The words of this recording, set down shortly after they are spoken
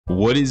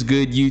What is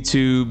good,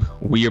 YouTube?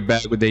 We are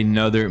back with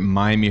another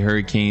Miami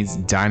Hurricanes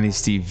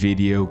Dynasty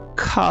video,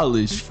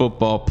 college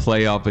football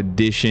playoff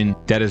edition.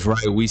 That is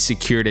right, we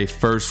secured a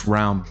first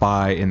round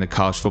bye in the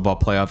college football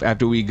playoff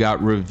after we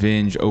got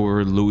revenge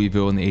over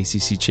Louisville in the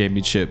ACC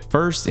championship.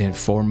 First and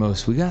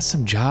foremost, we got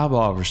some job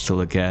offers to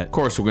look at. Of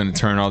course, we're going to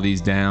turn all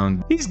these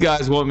down. These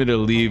guys want me to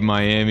leave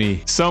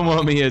Miami. Some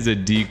want me as a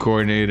D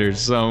coordinator,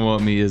 some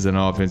want me as an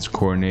offense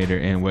coordinator,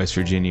 and West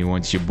Virginia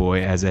wants your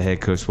boy as a head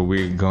coach, but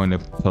we're going to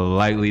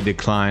politely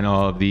decline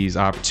all of these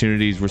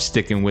opportunities. We're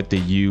sticking with the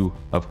U,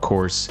 of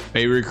course.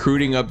 A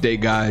recruiting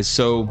update, guys.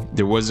 So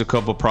there was a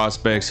couple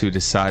prospects who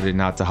decided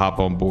not to hop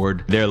on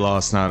board. Their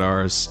loss, not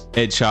ours.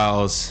 Ed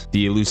Childs,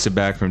 the elusive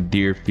back from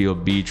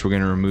Deerfield Beach, we're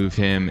going to remove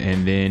him.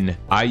 And then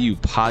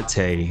Ayu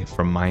Pate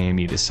from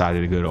Miami decided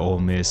to go to Ole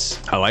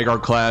Miss. I like our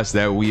class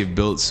that we have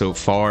built so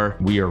far.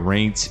 We are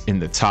ranked in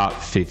the top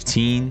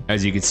 15.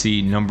 As you can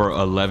see, number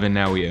 11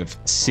 now. We have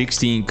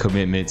 16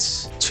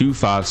 commitments, 2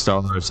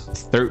 5-stars,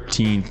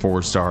 13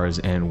 4-stars,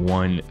 and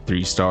 1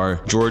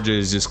 3-star. Georgia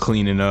is just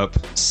cleaning up.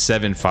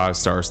 7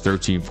 5-stars,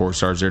 13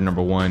 4-stars. They're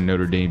number 1.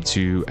 Notre Dame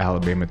 2,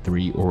 Alabama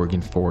 3,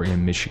 Oregon 4,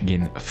 and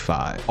Michigan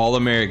 5.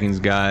 All-Americans,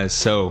 guys.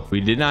 So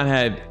we did not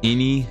have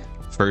any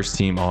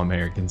first-team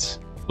All-Americans,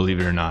 believe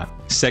it or not.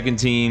 Second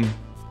team,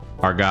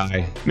 our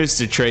guy,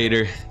 Mr.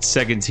 Trader,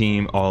 second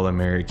team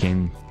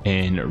All-American.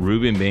 And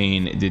Ruben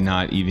Bain did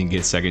not even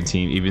get second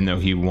team, even though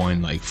he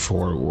won like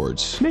 4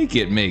 awards. Make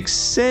it make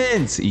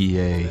sense,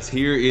 EA.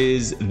 Here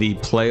is the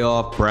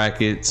playoff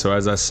bracket. So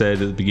as I said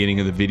at the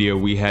beginning of the video,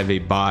 we have a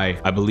bye.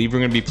 I believe we're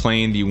going to be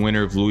playing the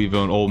winner of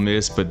Louisville and Ole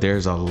Miss, but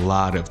there's a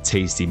lot of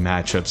tasty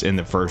matchups in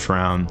the first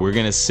round. We're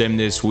going to sim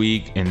this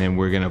week, and then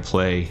we're going to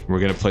play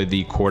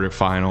the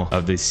quarterfinal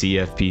of the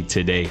CFP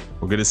today.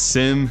 We're going to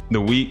sim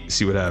the week,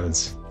 see what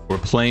happens. We're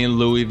playing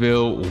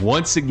Louisville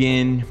once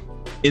again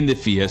in the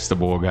Fiesta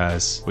Bowl,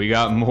 guys. We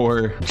got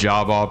more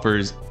job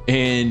offers,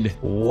 and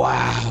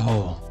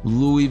wow,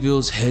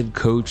 Louisville's head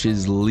coach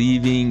is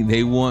leaving.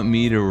 They want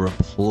me to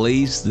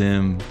replace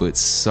them, but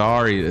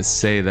sorry to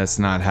say that's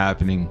not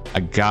happening. I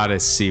gotta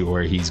see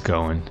where he's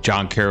going.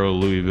 John Carroll,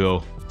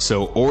 Louisville.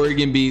 So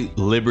Oregon beat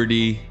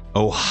Liberty.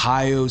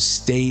 Ohio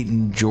State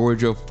and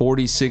Georgia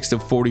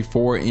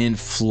 46-44. In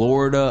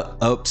Florida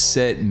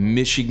upset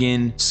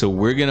Michigan. So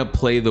we're gonna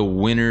play the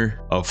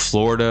winner of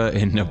Florida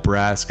and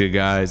Nebraska,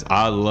 guys.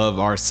 I love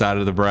our side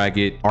of the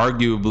bracket.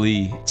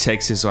 Arguably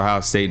Texas,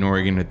 Ohio State, and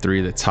Oregon are 3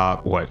 of the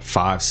top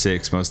 5,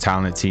 6 most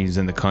talented teams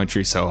in the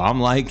country. So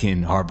I'm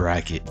liking our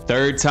bracket.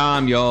 Third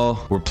time, y'all,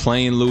 we're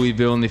playing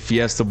Louisville in the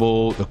Fiesta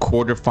Bowl, the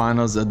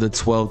quarterfinals of the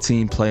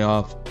 12-team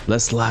playoff.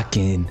 Let's lock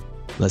in.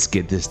 Let's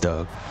get this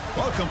dub.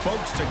 Welcome,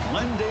 folks, to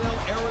Glendale,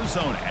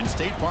 Arizona and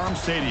State Farm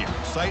Stadium,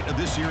 site of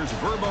this year's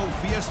Verbo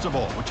Fiesta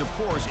Bowl, which, of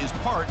course, is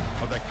part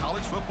of the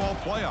college football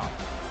playoff.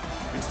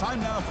 It's time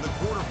now for the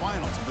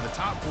quarterfinals, and for the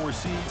top 4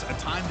 seeds, a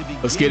time to begin.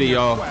 Let's get it,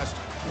 y'all.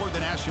 For the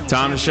national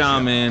time to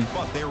shine, man.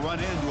 But they run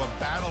into a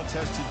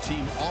battle-tested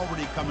team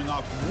already coming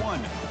off 1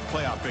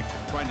 playoff victory,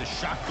 trying to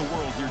shock the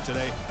world here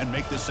today and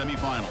make the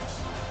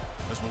semifinals.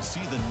 As we'll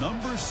see the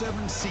number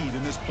 7 seed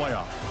in this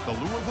playoff, the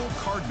Louisville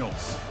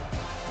Cardinals,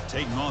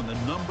 taking on the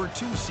number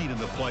 2 seed in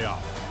the playoff,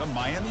 the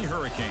Miami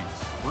Hurricanes.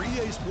 For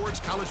EA Sports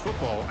College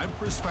Football, I'm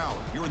Chris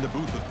Fowler, here in the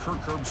booth with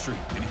Kirk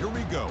Herbstreit. And here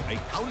we go, a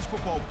college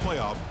football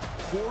playoff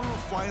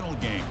quarterfinal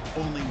game.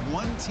 Only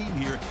 1 team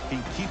here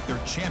can keep their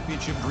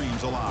championship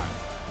dreams alive.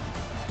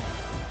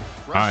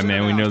 All right,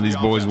 man, we know these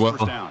boys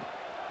well.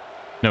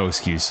 No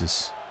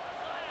excuses.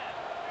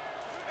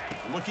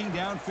 Looking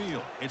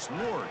downfield, it's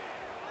Ward.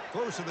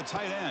 Throws to the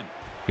tight end.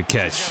 Good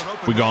catch.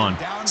 We gone.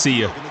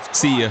 See ya.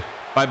 See ya.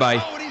 Bye-bye.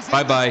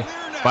 Bye-bye.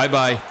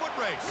 Bye-bye.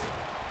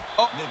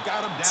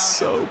 Oh,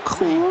 so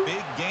cool.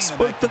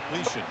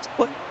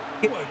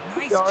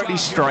 He's already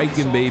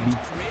striking, baby.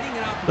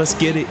 Let's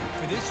get it.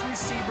 For this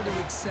receiver to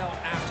excel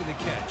after the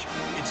catch.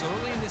 It's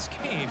early in this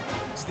game,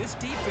 so this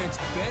defense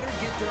better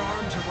get their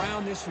arms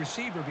around this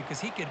receiver because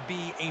he could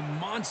be a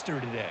monster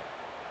today.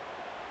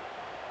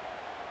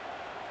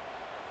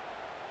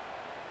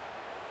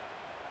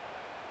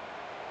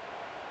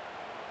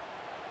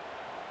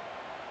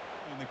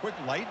 The quick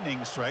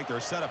lightning strike. They're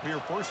set up here,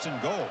 1st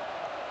and goal.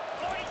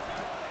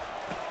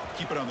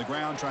 Keep it on the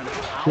ground, trying to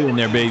get in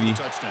there, baby.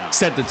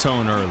 Set the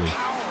tone early.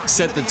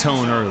 Set the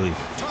tone early.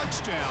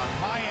 Touchdown,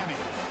 Miami.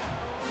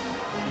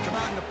 You come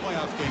out in the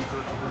playoff game,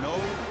 Kirk. No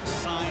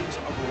signs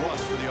of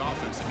rust for the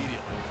offense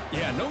immediately.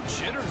 Yeah, no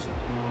jitters.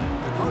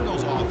 The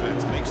Cardinals'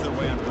 offense makes their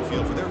way onto the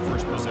field for their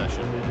first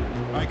possession.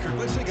 All right, Kirk,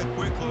 let's take a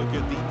quick look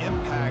at the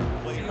impact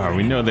play. All right,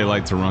 we know they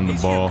like to run the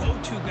ball.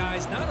 Go-to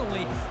guys, not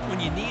only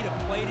when you need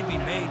a play to be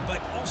made,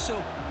 but also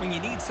when you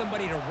need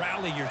somebody to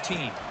rally your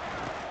team.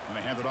 And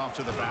they hand it off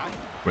to the back.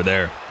 We're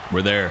there.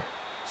 We're there.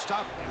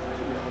 Stop.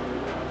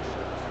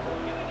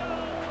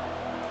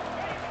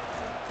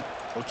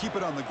 We'll keep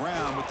it on the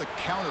ground with the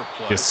counter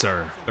play. Yes,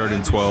 sir. 3rd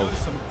and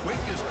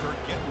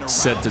 12.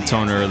 Set the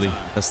tone early.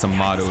 That's the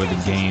motto of the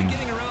game.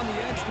 Getting around the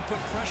edge to put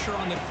pressure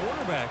on the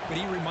quarterback, but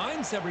he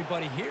reminds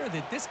everybody here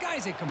that this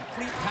guy's a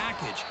complete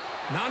package.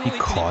 Not He only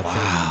caught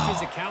that.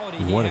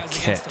 physicality What he a has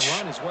against the catch.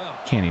 run as well.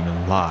 Can't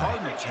even lie.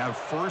 Cardinals have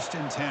 1st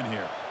and 10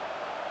 here.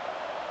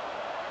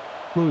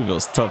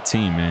 Louisville's a tough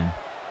team, man.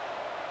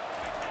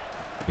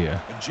 Yeah.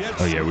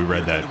 Oh, yeah, we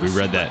read that. We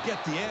read that.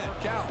 Get the edge.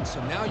 Work out.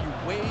 So now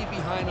you're way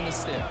behind on the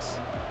sticks.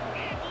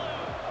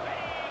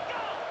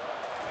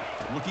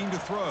 Looking to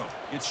throw.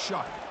 It's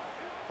shot.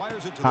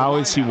 Fires it to How the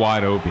is he wideout.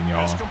 wide open, It's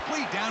y'all?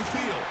 complete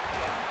downfield.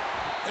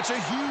 It's a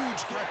huge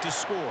threat to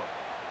score.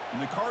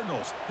 And the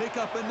Cardinals pick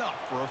up enough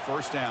for a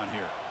 1st down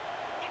here.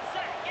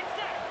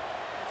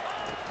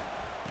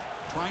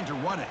 Trying to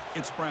run it.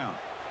 It's Brown.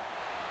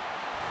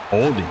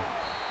 Holding.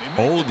 They make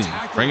Holding. the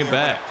tackle Bring it there,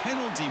 back. but a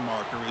penalty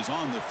marker is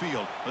on the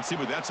field. Let's see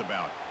what that's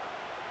about.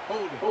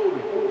 Holding.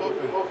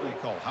 Play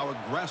call. How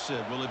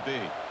aggressive will it be?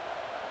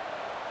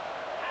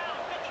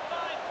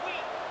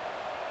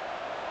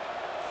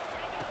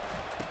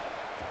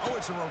 Oh,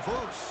 it's a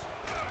reverse.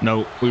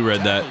 No, we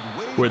read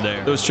that. We're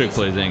there. Those trick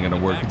plays ain't going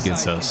to work Backside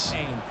against us.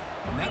 contained,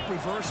 and that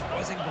reverse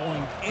wasn't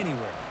going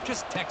anywhere.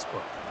 Just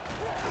textbook.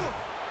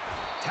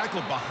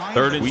 Tackled behind.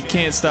 30. We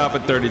can't stop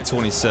at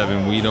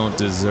 30-27. We don't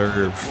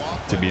deserve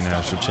to be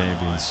national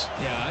champions.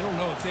 Yeah, I don't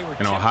know if they were.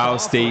 And Ohio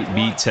State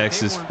beat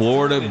Texas.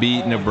 Florida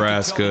beat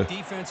Nebraska. The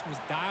defense was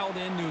dialed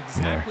in, knew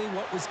exactly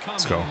what was coming,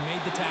 Let's go. and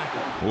made the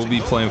tackle. We'll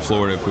be playing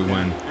Florida if we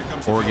win.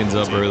 Oregon's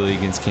up early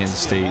against Kansas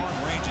State.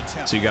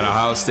 So you got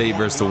Ohio State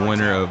versus the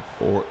winner of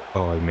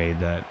I made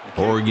that.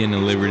 Oregon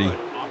and Liberty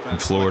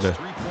and Florida.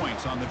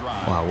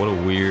 Wow, what a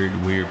weird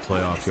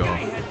playoff, y'all.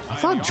 I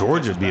thought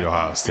Georgia beat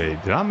Ohio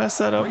State. Did I mess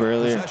that up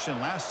earlier? I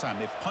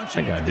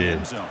think I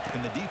did.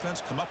 Can the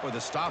defense come up with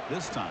a stop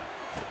this time?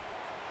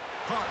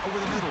 Caught over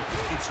the middle.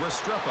 It's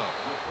Restrepo.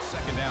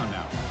 2nd down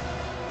now.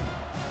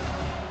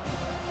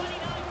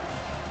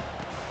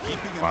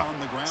 Keeping him on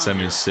the ground.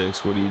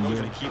 76. What are you Going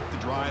doing? to keep the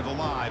drive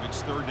alive.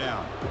 It's 3rd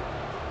down.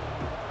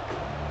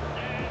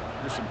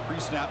 There's some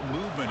pre-snap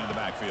movement in the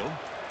backfield.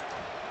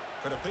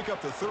 Going to pick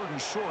up the 3rd and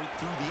short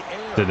through the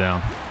air. Sit down.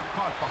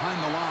 Caught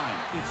behind the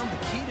line.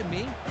 The key to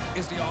me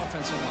is the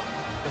offensive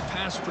line, the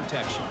pass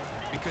protection,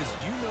 because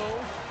you know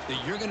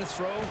that you're going to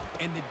throw,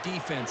 and the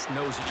defense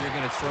knows that you're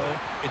going to throw.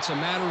 It's a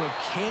matter of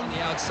can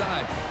the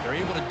outside. They're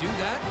able to do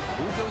that.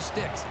 Move those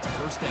sticks. It's a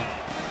 1st down.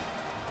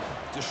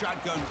 It's a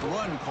shotgun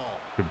run call.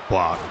 Good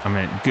block. I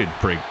mean, good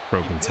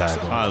broken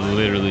tackle. I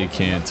literally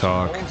can't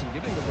talk.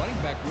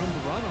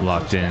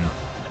 Locked in.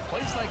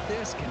 Plays like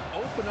this can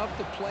open up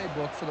the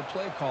playbook for the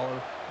play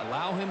caller,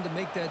 allow him to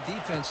make that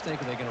defense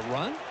think, are they going to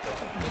run?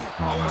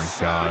 Oh my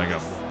God, I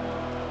got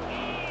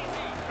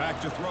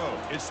Back to throw.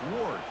 It's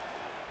Ward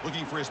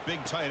looking for his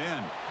big tight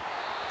end.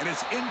 And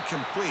it's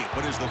incomplete,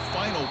 but is the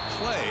final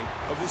play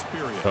of this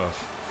period. tough.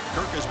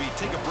 Kirk, as we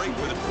take a break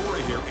with a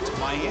quarter here, it's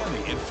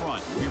Miami in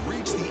front. We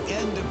reach the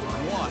end of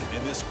one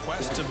in this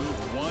quest to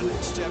move one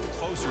step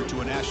closer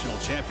to a national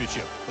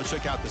championship. Let's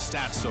check out the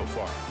stats so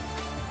far.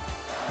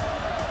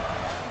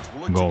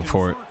 I'm going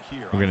for it.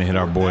 We're going to hit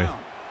our boy.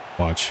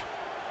 Watch.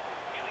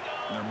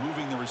 And they're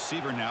moving the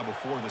receiver now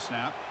before the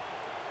snap.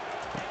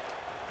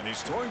 And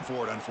he's throwing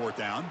for it on 4th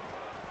down.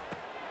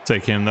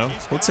 Take him, though.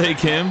 We'll take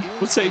him.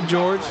 We'll take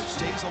George.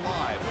 Stays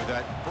alive with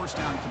that 1st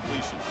down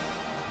completion.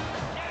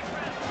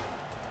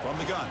 From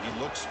the gun, he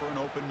looks for an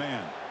open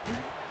man.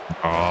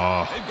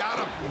 Oh, They've got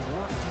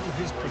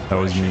him. that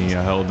was me.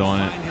 I held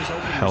on it.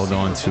 Held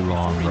on too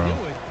long,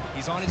 bro.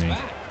 He's on his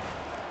back.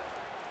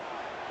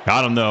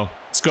 Got him, though.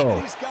 Let's go.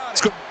 Let's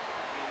go.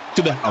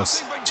 To the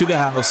house. To the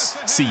house.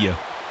 See ya.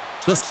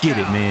 Let's get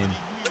it, man.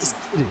 Let's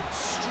get it.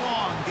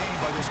 Strong game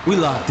by this. We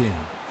locked in.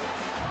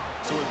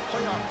 So with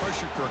playoff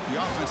pressure, Kirk,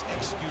 the offense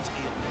executes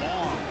a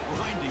long,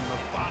 grinding,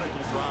 methodical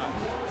drive.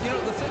 You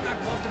know, the thing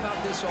I've loved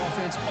about this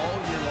offense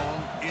all year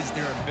long is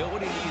their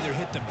ability to either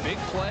hit the big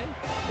play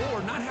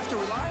or not have to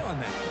rely on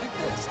that. Like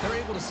this, they're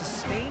able to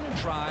sustain a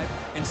drive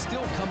and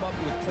still come up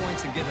with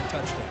points and get a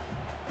touchdown.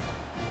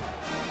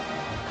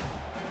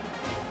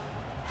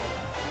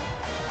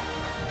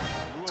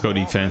 Let's go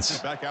defense.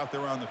 Back out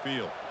there on the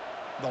field.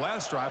 The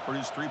last drive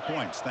produced 3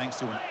 points thanks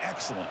to an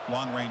excellent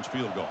long-range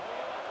field goal.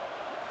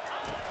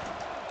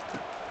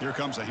 Here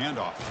comes a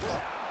handoff.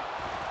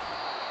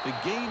 The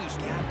gain is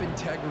Gap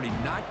integrity,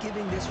 not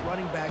giving this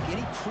running back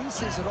any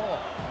creases at all.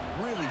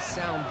 Really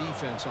sound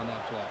defense on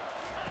that play.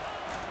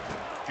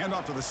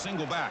 handoff to the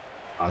single back.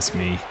 That's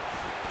me.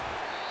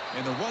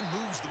 And the run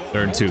moves the ball.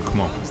 3rd and 2, come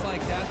on. Runs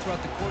like that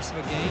throughout the course of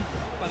a game.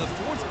 By the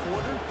 4th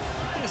quarter,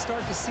 you're going to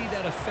start to see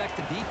that affect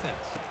the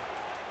defense.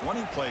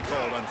 Running play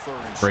called on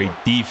 3rd and Great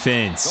short.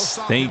 defense.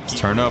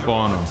 Turn up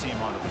on them. Team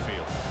onto the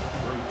field.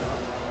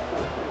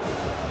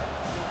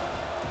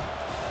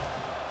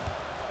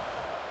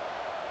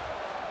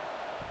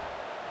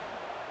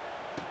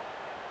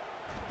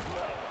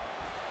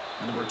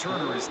 And the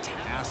returner is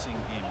passing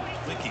him,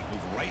 clicking,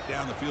 move right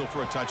down the field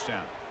for a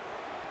touchdown.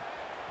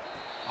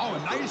 Oh, a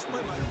nice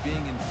play by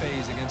being in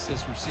phase against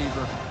this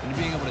receiver and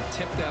being able to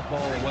tip that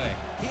ball away.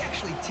 He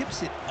actually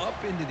tips it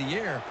up into the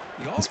air.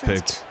 The It's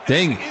offense picked.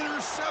 Dang.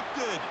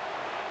 intercepted.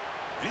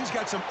 And he's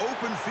got some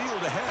open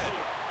field ahead.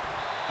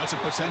 That's a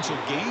potential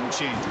game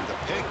changer, the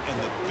pick and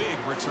the big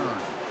return.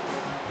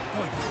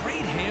 Boy,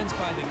 great hands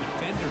by the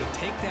defender to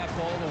take that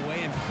ball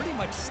away and pretty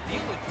much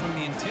steal it from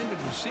the intended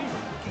receiver.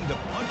 Looking to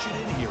punch it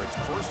in here. It's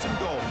 1st and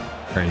goal.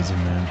 Crazy,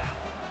 man.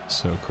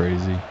 So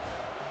crazy.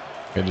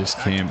 I just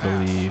can't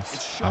believe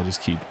I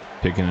just keep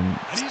picking and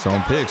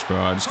throwing picks, bro.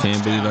 I just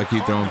can't believe I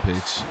keep throwing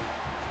picks.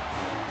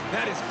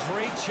 That is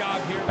great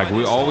job here. Like,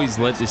 we always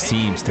let this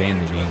team stay in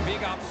the game.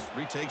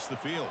 Retakes the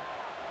field.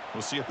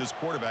 We'll see if this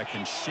quarterback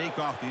can shake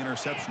off the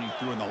interception he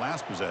threw in the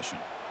last possession.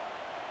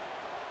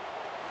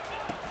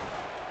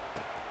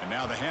 And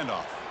now the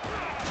handoff.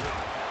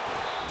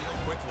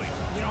 Quickly.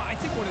 You know, I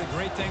think one of the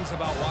great things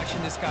about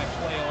watching this guy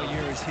play all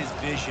year is his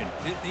vision.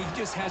 He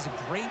just has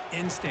great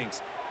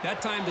instincts. That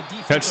time the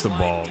defense catch the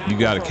ball. You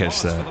got to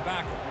catch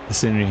that.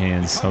 It's in your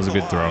hands. That was a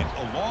good throw.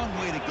 A long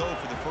way to go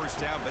for the first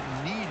down, but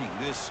needing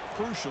this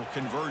crucial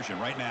conversion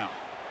right now.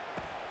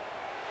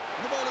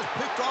 The ball is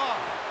picked off.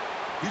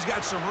 He's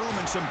got some room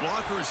and some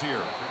blockers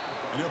here.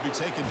 And he'll be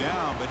taken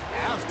down, but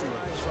after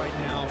it. Right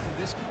now, for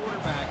this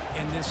quarterback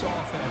and this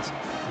offense,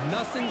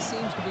 nothing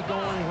seems to be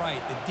going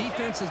right. The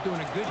defense is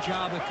doing a good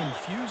job of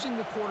confusing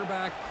the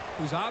quarterback,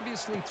 who's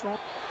obviously thrown.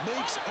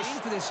 Makes a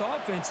for this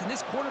offense, and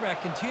this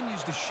quarterback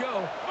continues to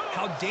show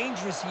how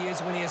dangerous he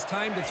is when he has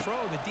time to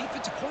throw. The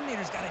defensive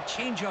coordinator's got to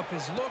change up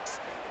his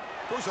looks.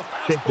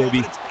 Hey,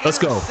 baby, let's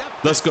go.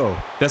 Let's go.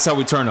 That's how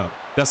we turn up.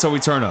 That's how we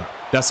turn up.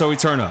 That's how we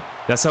turn up.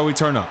 That's how we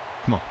turn up.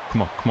 Come on,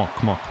 come on, come on,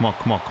 come on, come on,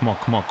 come on, come on,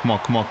 come on, come on,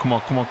 come on, come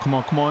on, come on, come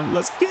on, come on.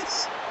 Let's get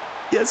it.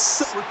 Yes,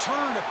 sir.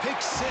 Return to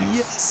pick 6.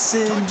 Yes,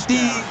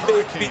 indeed,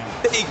 baby.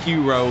 Thank you,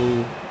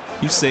 Raul.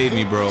 You saved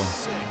me, bro.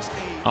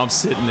 I'm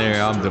sitting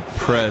there. I'm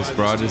depressed,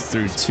 bro. I just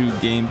threw 2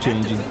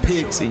 game-changing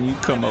picks, and you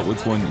come up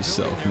with one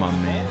yourself, my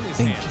man.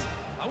 Thank you.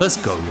 Let's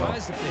go, y'all.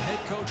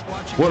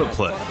 What a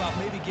play.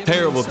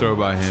 Terrible throw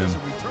by him.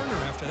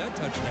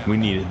 We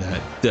needed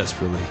that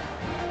desperately.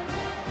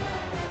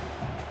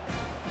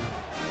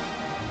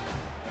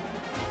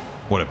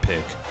 What a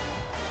pick.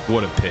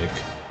 What a pick.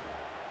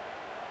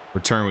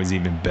 Return was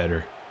even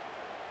better.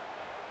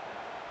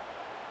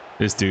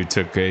 This dude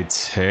took a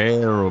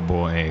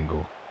terrible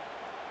angle.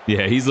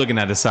 Yeah, he's looking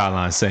at the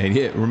sideline saying,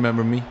 yeah,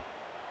 remember me?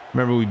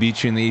 Remember we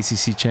beat you in the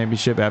ACC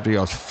championship after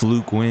y'all's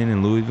fluke win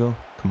in Louisville?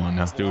 Come on,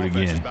 now let's do it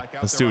again.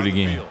 Let's do it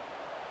again.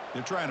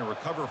 They're trying to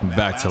recover from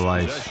Back to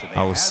life.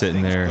 I was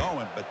sitting there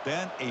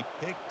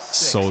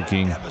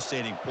sulking,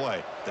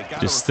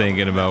 just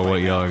thinking about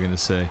what y'all are going to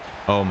say.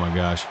 Oh my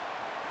gosh.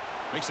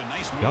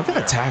 Y'all got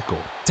to tackle.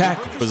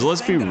 Because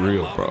let's be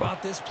real, bro.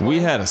 We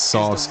had a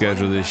soft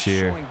schedule this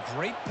year.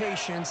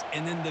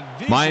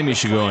 Miami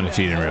should go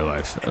undefeated in real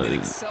life.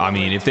 I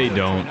mean, if they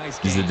don't,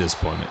 it's a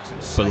disappointment.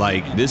 But,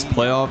 like, this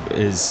playoff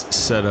is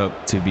set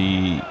up to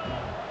be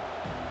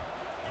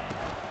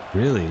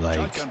really,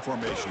 like,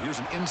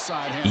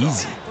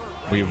 easy.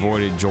 We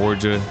avoided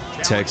Georgia,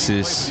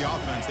 Texas.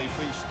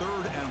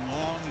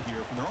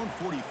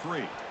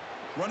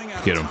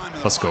 Get him.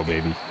 Let's go,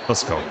 baby.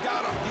 Let's go.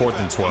 4th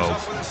and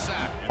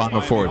 12.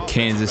 Final 4.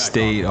 Kansas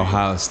State,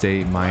 Ohio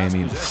State,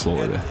 Miami,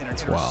 Florida.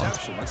 It's wild.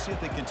 Let's see if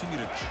they continue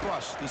to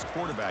trust this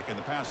quarterback in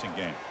the passing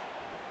game.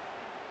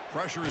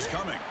 Pressure is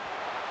coming.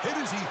 Hit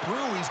as he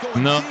threw. He's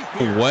going no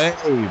deep way,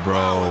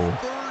 bro.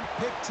 3rd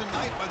pick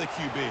tonight by the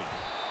QB.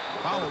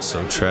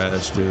 So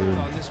trash, dude.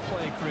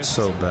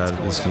 So bad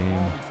at this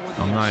game.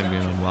 I'm not even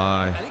gonna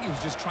lie. I think he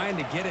was just trying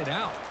to get it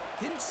out.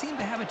 Didn't seem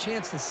to have a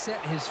chance to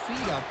set his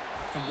feet up.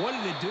 And what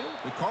did it do?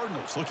 The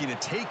Cardinals looking to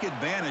take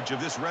advantage of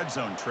this red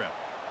zone trip.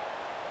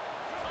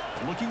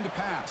 Looking to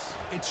pass.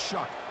 It's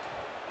Shuck.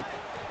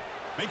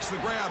 Makes the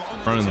grab on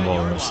the running the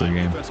ball the rest of the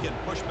game. Defense getting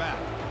pushed back.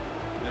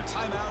 And a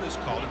timeout is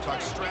called to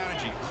talk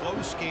strategy.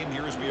 Close game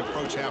here as we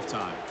approach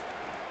halftime.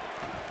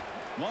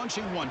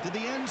 Launching one to the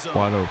end zone.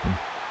 Wide open.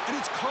 And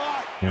it's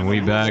caught. And we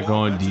back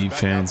on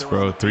defense,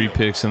 bro. 3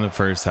 picks in the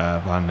first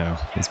half. I know.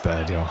 It's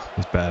bad, y'all.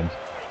 It's bad.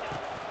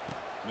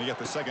 They get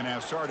the second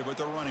half started with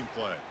their running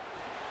play.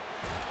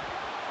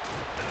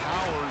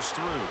 Powers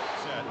through.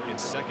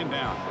 It's 2nd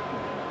down.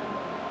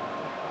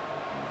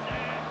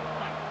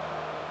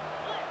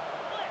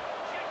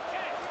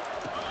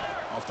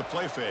 Off the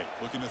play fake,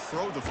 looking to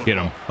throw the football. Get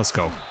him. Let's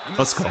go.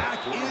 Let's go.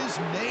 Is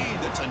made.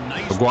 That's a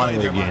nice play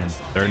again.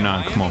 They're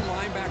not. Come on.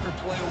 Linebacker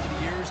play over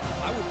the years,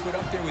 I would put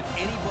up there with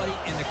anybody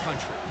in the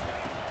country.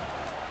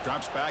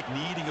 Drops back,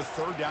 needing a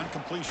 3rd down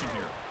completion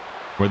here.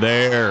 We're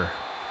there.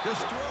 This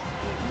throw.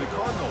 The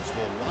Cardinals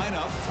will line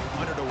up to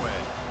punt it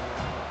away.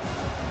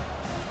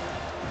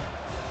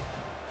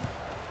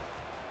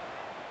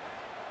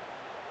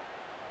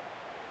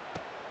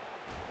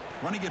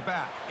 Running it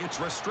back, it's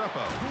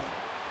Restrepo.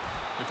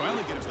 They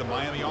finally get it to the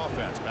Miami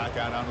offense back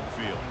out onto the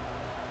field.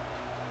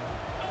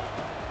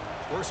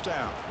 1st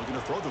down, looking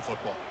to throw the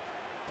football.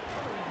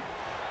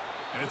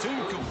 And it's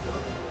incomplete.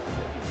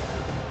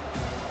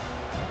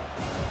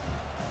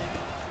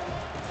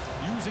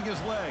 Using his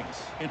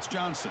legs, it's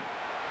Johnson.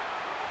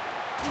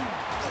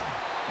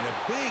 And a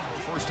big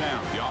 1st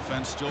down. The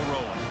offense still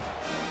rolling.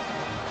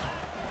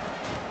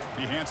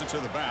 He hands it to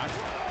the back.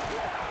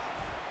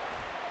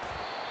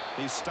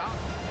 They stop.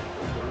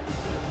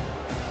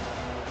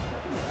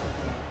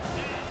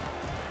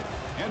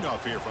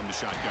 handoff here from the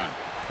shotgun.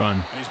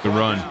 Run. The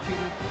run.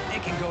 They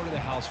can go to the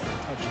house for a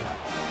touchdown.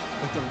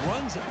 But the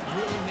runs that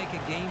really make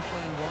a game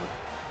plan work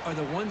are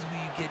the ones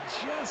where you get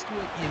just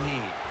what you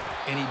need.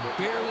 And he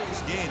barely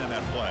gained on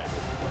that play.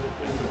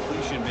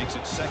 Completion makes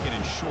it 2nd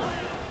and short.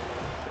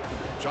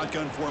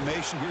 Shotgun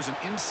formation. Here's an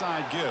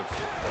inside give.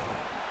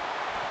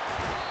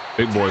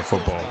 Big boy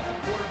football.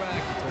 The quarterback,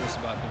 he told us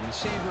about the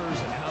receivers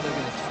and how they're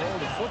going to throw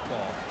the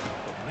football.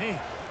 But man,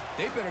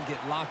 they better get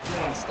locked in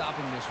on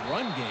stopping this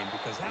run game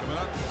because that coming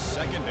up,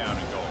 2nd down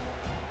and goal.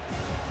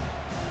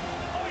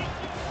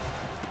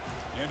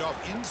 And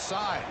off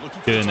inside, looking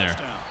for get in there.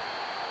 Touchdown.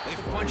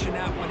 They're punching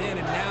that one in,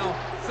 and now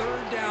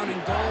 3rd down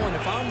and goal. And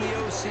if I'm the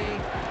OC,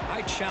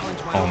 I challenge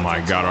my. Oh my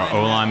God, our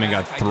O lineman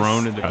got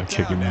thrown to the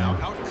chicken now.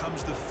 Out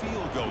comes the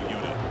field goal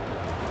unit.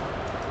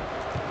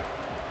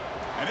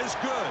 And it's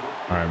good.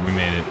 All right, we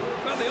made it.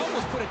 Well, they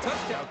almost put a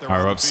touchdown. All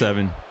right, we're up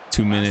 7.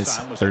 2 minutes,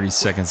 30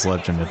 seconds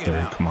left in the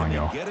 3rd. Come on,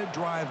 y'all. Get a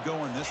drive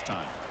going this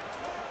time.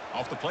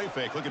 Off the play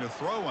fake, looking to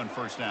throw on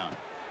 1st down.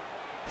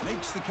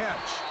 Makes the catch.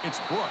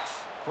 It's Brooks.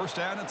 1st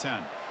down and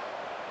 10.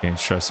 Can't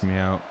stress me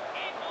out.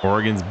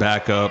 Oregon's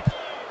back up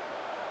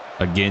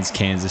against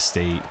Kansas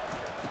State.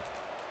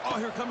 Oh,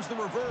 here comes the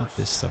reverse. Not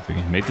this stuff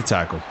again. Make the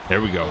tackle.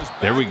 There we go.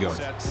 There we go.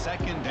 That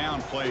 2nd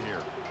down play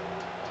here.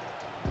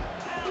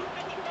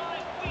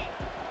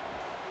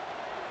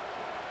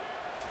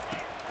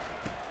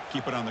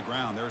 Keep it on the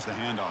ground. There's the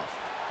handoff.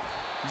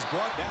 He's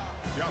brought down.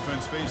 The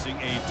offense facing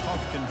a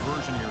tough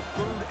conversion here.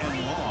 3rd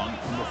and long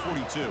from the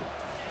 42.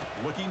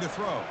 Looking to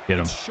throw. Get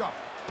him. Sharp.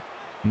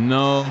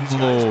 No.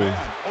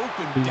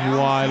 Open,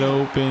 wide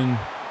open.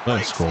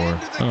 Don't score.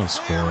 Don't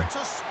score. It's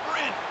a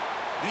sprint.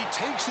 And he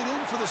takes it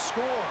in for the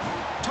score.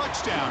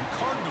 Touchdown,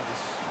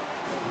 Cardinals.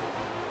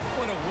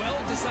 What a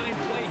well-designed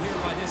play here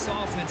by this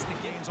offense. The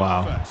game's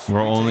wow. Offense.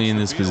 We're only in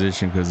this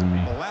position because of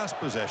me. The last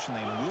possession,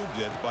 they moved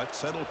it, but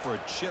settled for a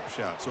chip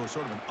shot. So it's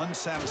sort of an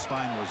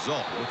unsatisfying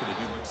result. Looking to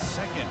do it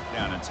 2nd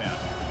down and 10.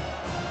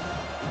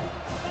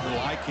 A little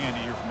eye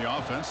candy here from the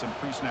offense and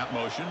pre-snap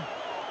motion.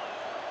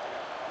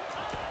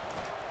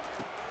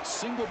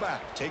 Single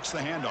back, takes the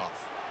handoff.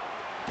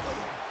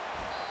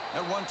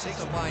 That one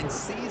takes the line,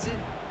 sees it,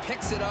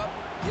 picks it up,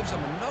 gives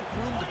them enough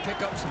room to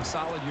pick up some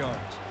solid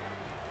yards.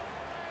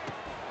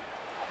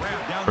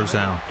 1st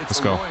down. Let's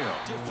go.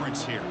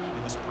 Difference here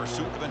in this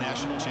pursuit of a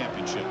national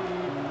championship.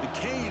 The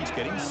Canes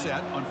getting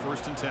set on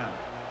 1st and 10.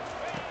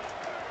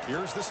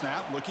 Here's the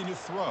snap, looking to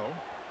throw.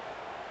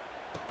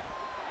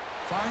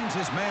 Finds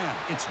his man.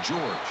 It's George.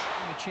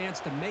 A chance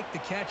to make the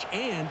catch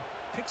and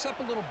picks up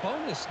a little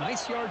bonus.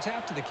 Nice yards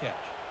after the catch.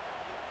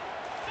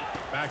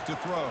 Back to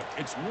throw.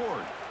 It's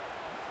Ward.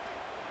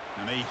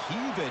 And they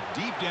heave it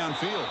deep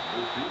downfield.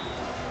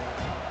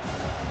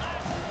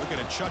 Looking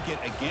to chuck it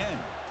again.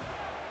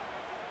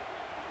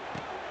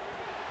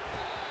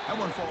 That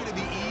one falls to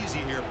be easy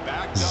here.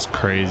 Backed this is up.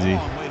 crazy.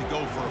 Long way to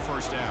go for a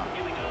 1st down.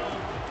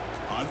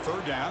 On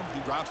 3rd down, he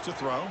drops to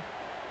throw.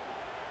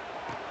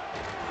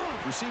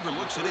 Receiver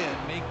looks it in.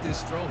 Make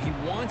this throw. He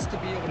wants to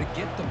be able to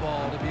get the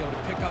ball to be able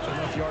to pick up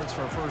enough yards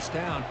for a 1st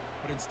down,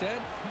 but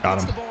instead got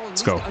him. The ball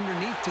Let's go.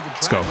 Underneath to the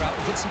drag route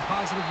and get some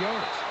positive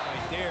yards.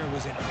 Right there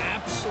was an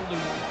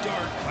absolute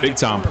dart. Big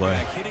time play.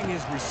 Hitting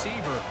his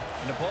receiver,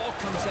 and the ball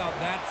comes out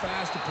that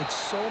fast. It puts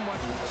so much.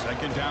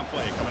 2nd down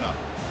play coming up.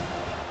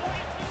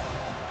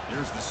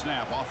 Here's the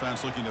snap.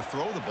 Offense looking to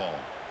throw the ball.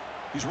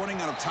 He's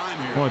running out of time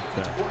here. What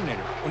the?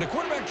 Coordinator. When the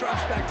quarterback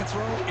drops back to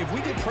throw, if we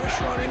get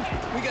pressure on him,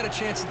 we got a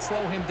chance to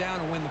slow him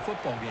down and win the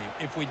football game.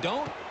 If we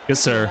don't, yes,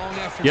 sir.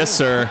 Yes,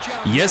 sir.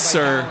 Yes,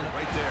 sir.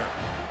 Right there.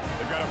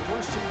 They've got a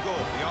 1st and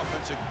goal. The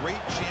offense a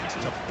great chance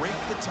to break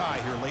the tie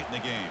here late in the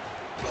game.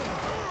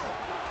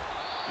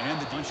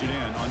 And the punch it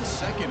in on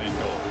 2nd and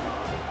goal.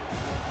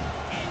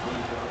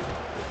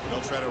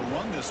 They'll try to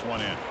run this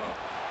one in.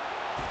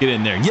 Get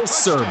in there.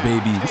 Yes, sir,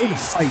 baby. Way to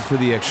fight for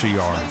the extra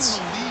yards.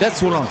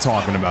 That's what I'm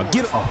talking about.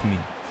 Get off me.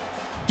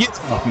 Get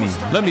off me.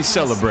 Let me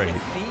celebrate.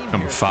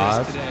 Number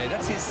 5.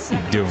 What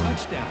you doing?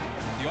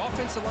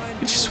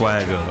 Get your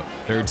swag up.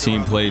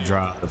 13 play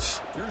drive.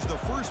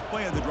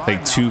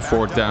 Take 2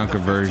 4th down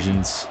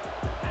conversions.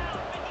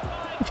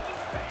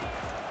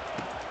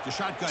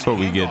 That's what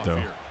we get,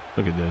 though.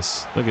 Look at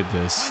this. Look at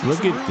this.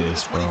 Look at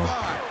this, bro.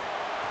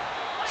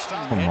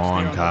 Come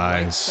on,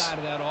 guys. Side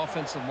of that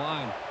offensive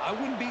line. I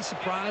wouldn't be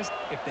surprised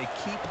if they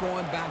keep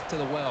going back to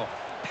the well,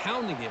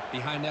 pounding it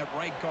behind that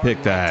right guard.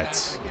 Pick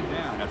that.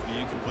 Down after the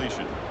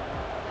incompletion.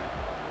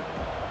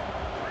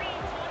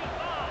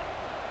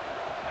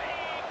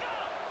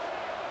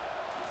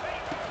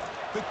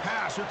 Quick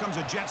pass. Here comes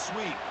a jet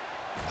sweep.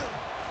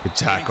 Good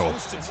tackle.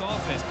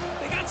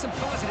 They got some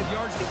positive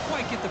yards. Didn't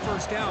quite get the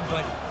 1st down,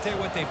 but I'll tell you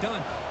what they've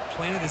done.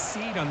 Planted a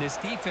seed on this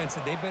defense,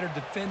 and they better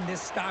defend this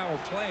style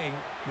of play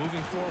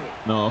moving forward.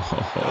 No.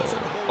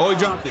 Oh, he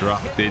dropped it.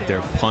 Dropped it.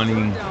 They're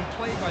punting.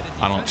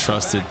 I don't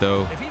trust it,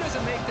 though. If he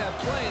doesn't make that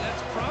play,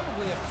 that's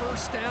probably a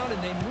 1st down,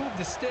 and they move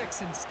the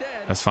sticks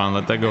instead. That's fine.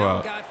 Let that go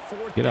out.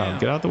 Get out.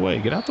 Get out the way.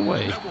 Get out the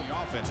way.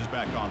 The offense is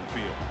back on the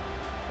field.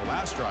 The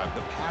last drive,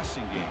 the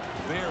passing game,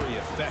 very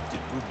effective.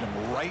 Moved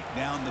him right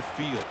down the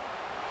field.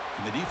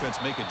 And the defense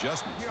make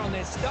adjustments. Here on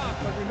that stop,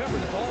 but remember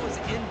the ball is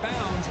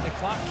inbounds and the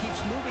clock keeps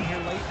moving here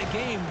late in the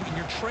game when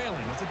you're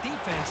trailing. As a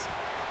defense,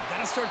 you got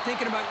to start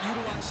thinking about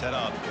utilizing. Set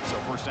up. It's a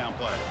first down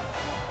play.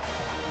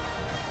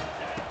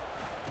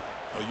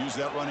 They'll use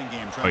that running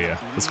game. Oh yeah,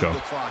 let's go.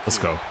 Let's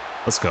go.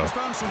 Let's go.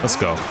 Let's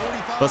go.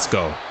 Let's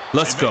go.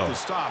 Let's go. The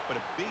stop, but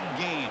a big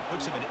gain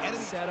puts him in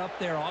enemy. Set up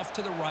there off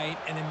to the right,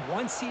 and then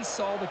once he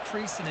saw the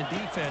crease in the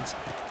defense,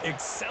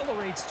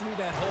 accelerates through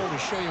that hole to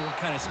show you what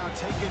kind of. Now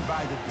taken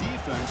by the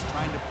defense,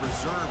 trying to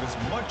preserve as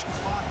much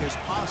clock as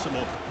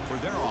possible for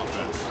their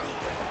offense.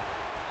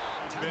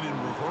 Been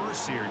in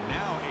reverse here.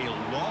 Now a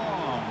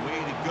long way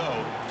to go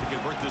to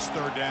convert this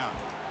third down.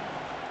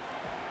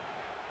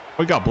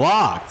 We got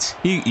blocked.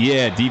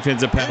 Yeah,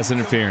 defensive pass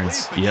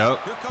interference.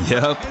 Yep.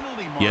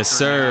 Yes,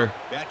 sir.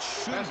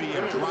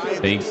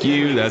 Thank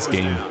you. That's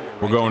game.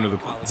 We're going to the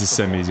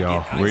semis,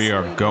 y'all. We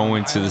are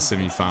going to the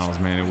semifinals,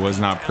 man. It was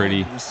not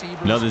pretty.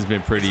 Nothing's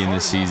been pretty in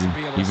this season,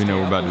 even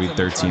though we're about to be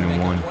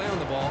 13-1.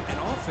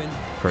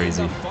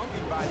 Crazy.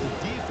 By the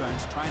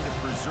defense, trying to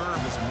preserve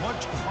as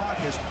much clock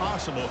as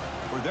possible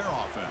for their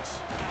offense.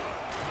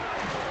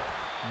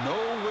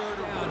 Nowhere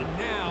to run. And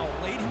now,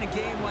 late in a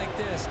game like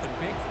this, the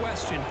big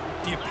question,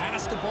 do you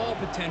pass the ball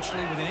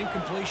potentially with an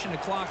incompletion, the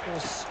clock will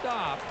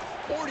stop,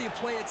 or do you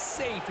play it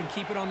safe and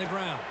keep it on the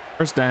ground?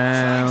 First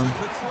down.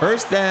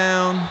 First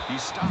down.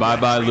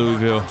 Bye-bye,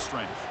 Louisville.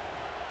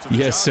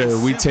 Yes, sir.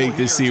 We take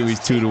this series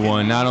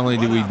 2-1. Not only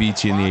did we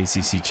beat you in the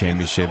ACC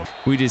championship,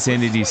 we just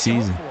ended your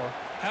season.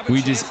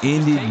 We just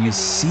ended your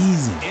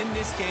season.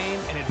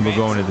 We're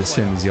going to the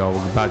semis, y'all.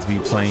 We're about to be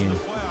playing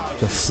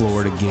the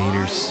Florida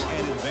Gators.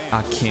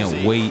 I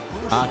can't wait.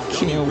 I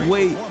can't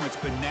wait.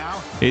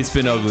 It's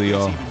been ugly,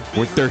 y'all.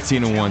 We're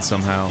 13-1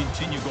 somehow.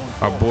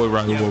 Our boy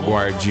Rocky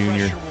McGuire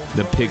Jr.,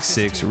 the pick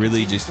six,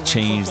 really just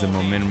changed the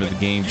momentum of the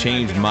game,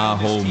 changed my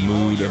whole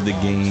mood of the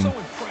game.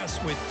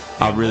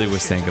 I really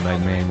was thinking,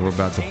 like, man, we're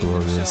about to blow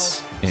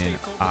this. And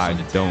I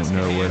don't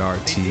know what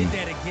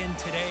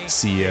RT,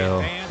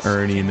 CL,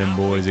 Ernie, and them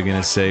boys are going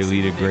to say.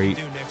 Lead a great.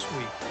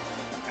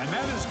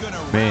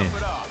 Man,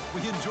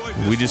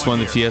 we just won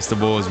the Fiesta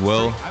Bowl as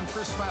well.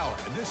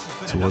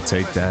 So we'll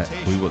take that.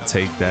 We will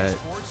take that.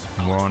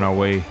 And we're on our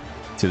way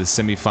to the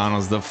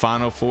semifinals, the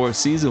Final Four of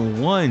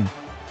Season 1.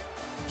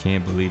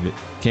 Can't believe it.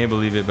 Can't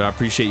believe it. But I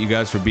appreciate you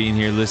guys for being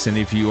here. Listen,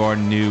 if you are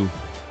new,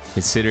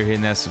 consider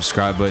hitting that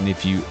subscribe button.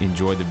 If you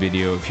enjoyed the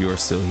video, if you are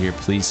still here,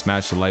 please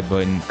smash the like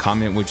button.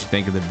 Comment what you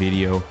think of the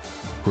video.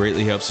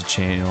 Greatly helps the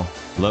channel.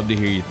 Love to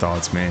hear your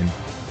thoughts, man.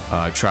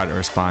 Try to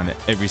respond to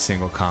every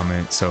single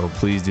comment. So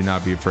please do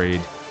not be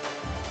afraid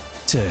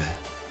to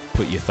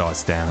put your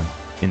thoughts down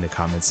in the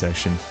comment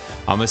section.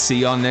 I'm going to see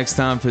y'all next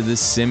time for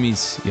this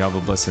semis. Y'all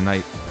have a blessed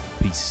night.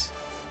 Peace.